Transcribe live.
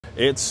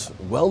It's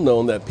well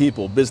known that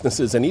people,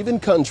 businesses, and even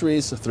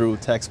countries, through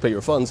taxpayer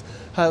funds,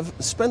 have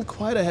spent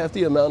quite a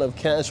hefty amount of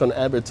cash on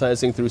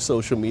advertising through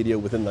social media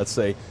within, let's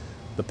say,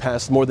 the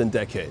past more than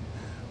decade.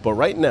 But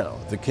right now,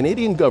 the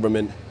Canadian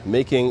government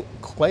making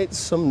quite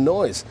some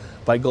noise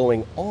by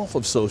going off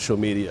of social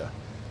media.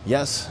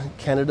 Yes,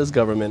 Canada's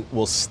government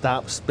will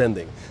stop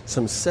spending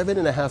some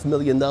 $7.5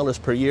 million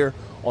per year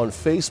on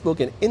Facebook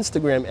and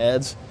Instagram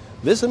ads.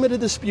 This amid a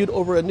dispute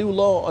over a new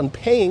law on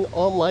paying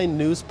online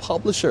news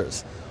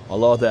publishers, a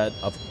law that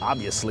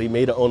obviously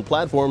Meta-owned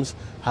platforms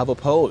have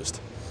opposed.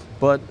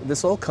 But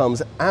this all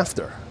comes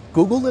after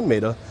Google and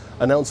Meta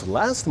announced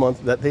last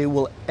month that they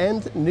will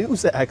end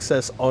news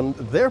access on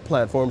their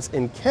platforms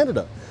in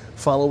Canada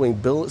following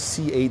Bill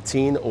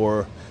C-18,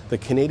 or the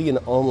Canadian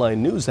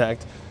Online News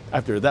Act,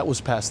 after that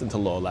was passed into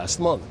law last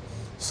month.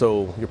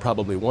 So you're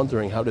probably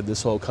wondering, how did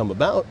this all come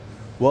about?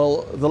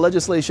 Well, the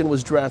legislation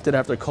was drafted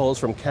after calls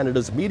from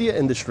Canada's media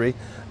industry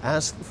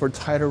asked for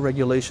tighter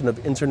regulation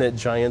of internet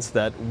giants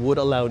that would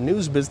allow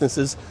news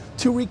businesses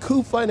to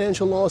recoup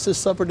financial losses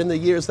suffered in the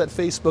years that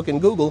Facebook and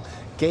Google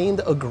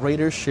gained a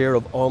greater share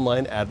of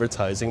online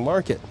advertising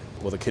market.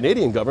 Well, the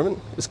Canadian government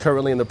is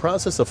currently in the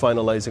process of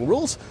finalizing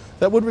rules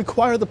that would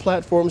require the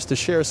platforms to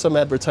share some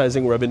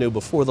advertising revenue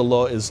before the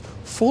law is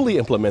fully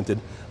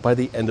implemented by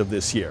the end of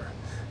this year.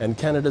 And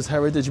Canada's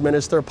Heritage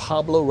Minister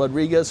Pablo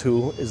Rodriguez,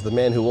 who is the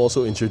man who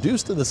also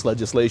introduced this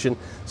legislation,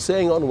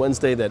 saying on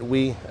Wednesday that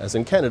we, as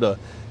in Canada,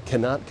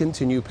 cannot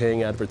continue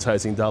paying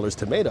advertising dollars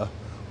to Meta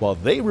while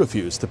they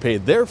refuse to pay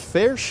their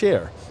fair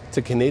share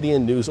to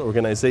Canadian news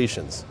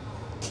organizations.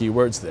 Key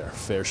words there,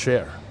 fair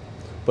share.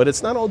 But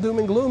it's not all doom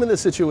and gloom in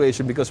this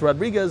situation, because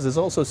Rodriguez is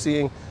also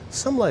seeing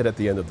some light at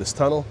the end of this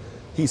tunnel.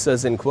 He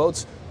says, in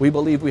quotes, "We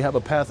believe we have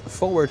a path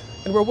forward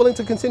and we're willing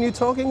to continue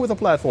talking with the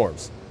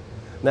platforms."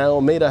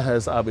 Now, Meta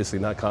has obviously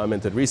not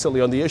commented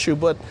recently on the issue,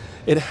 but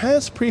it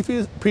has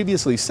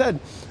previously said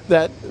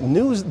that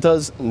news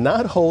does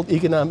not hold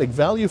economic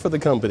value for the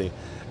company,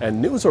 and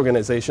news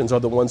organizations are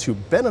the ones who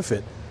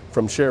benefit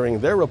from sharing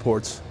their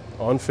reports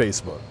on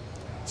Facebook.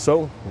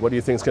 So, what do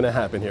you think is going to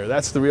happen here?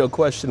 That's the real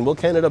question. Will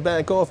Canada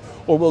back off,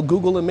 or will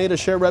Google and Meta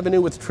share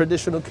revenue with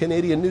traditional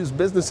Canadian news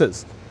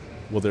businesses?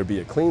 Will there be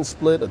a clean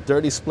split, a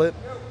dirty split?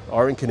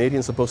 Aren't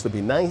Canadians supposed to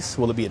be nice?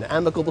 Will it be an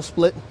amicable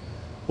split?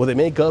 Will they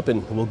make up,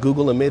 and will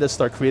Google and Meta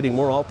start creating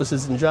more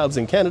offices and jobs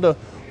in Canada?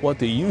 What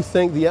do you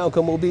think the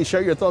outcome will be?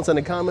 Share your thoughts in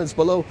the comments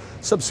below.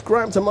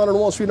 Subscribe to Modern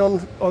Wall Street on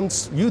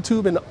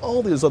YouTube and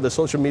all these other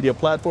social media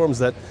platforms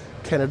that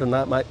Canada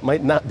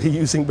might not be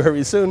using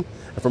very soon.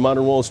 And for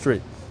Modern Wall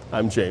Street,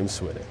 I'm James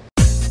Sweeney.